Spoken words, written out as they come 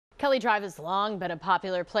Kelly Drive has long been a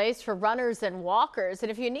popular place for runners and walkers,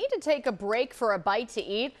 and if you need to take a break for a bite to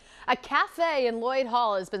eat, a cafe in Lloyd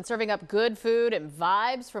Hall has been serving up good food and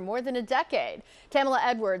vibes for more than a decade. Tamala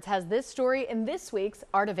Edwards has this story in this week's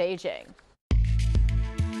Art of Aging.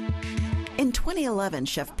 In 2011,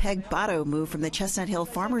 Chef Peg Botto moved from the Chestnut Hill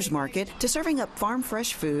Farmers Market to serving up farm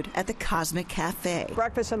fresh food at the Cosmic Cafe.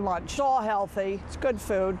 Breakfast and lunch, it's all healthy, it's good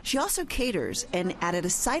food. She also caters and added a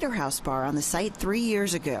cider house bar on the site 3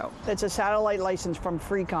 years ago. It's a satellite license from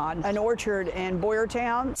Freecon, an orchard in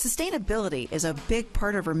Boyertown. Sustainability is a big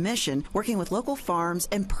part of her mission, working with local farms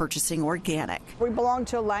and purchasing organic. We belong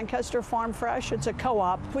to Lancaster Farm Fresh. It's a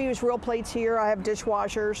co-op. We use real plates here. I have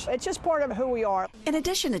dishwashers. It's just part of who we are. In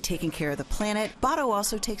addition to taking care of the planet, Botto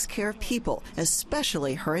also takes care of people,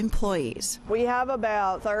 especially her employees. We have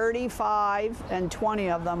about 35 and 20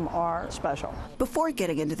 of them are special. Before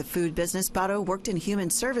getting into the food business, Botto worked in human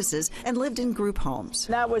services and lived in group homes.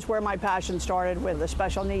 That was where my passion started, with the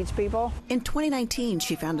special needs people. In 2019,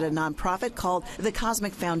 she founded a nonprofit called the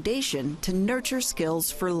Cosmic Foundation to nurture skills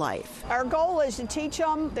for life. Our goal is to teach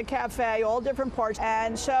them the cafe, all different parts,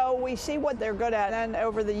 and so we see what they're good at, and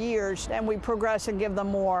over the years, and we progress and give them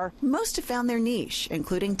more. Most have found their niche,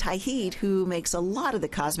 including Tahid, who makes a lot of the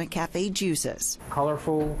Cosmic Cafe juices.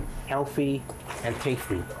 Colorful, healthy, and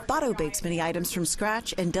tasty. Botto bakes many items from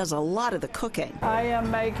scratch and does a lot of the cooking. I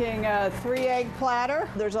am making a 3-egg platter.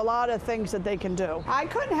 There's a lot of things that they can do. I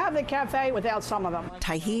couldn't have the cafe without some of them.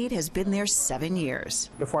 Tahid has been there 7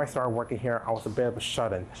 years. Before I started working here, I was a bit of a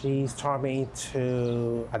shut-in. She's taught me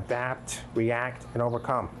to adapt, react, and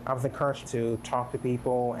overcome. I was encouraged to talk to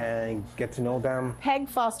people and get to know them. Peg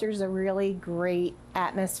fosters a really great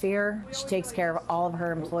atmosphere. She takes care of all of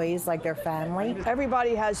her employees like their family.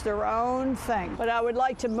 Everybody has their own thing, but I would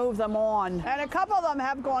like to move them on. And a couple of them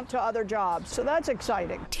have gone to other jobs, so that's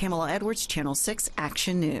exciting. Tamala Edwards, Channel 6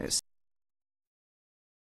 Action News.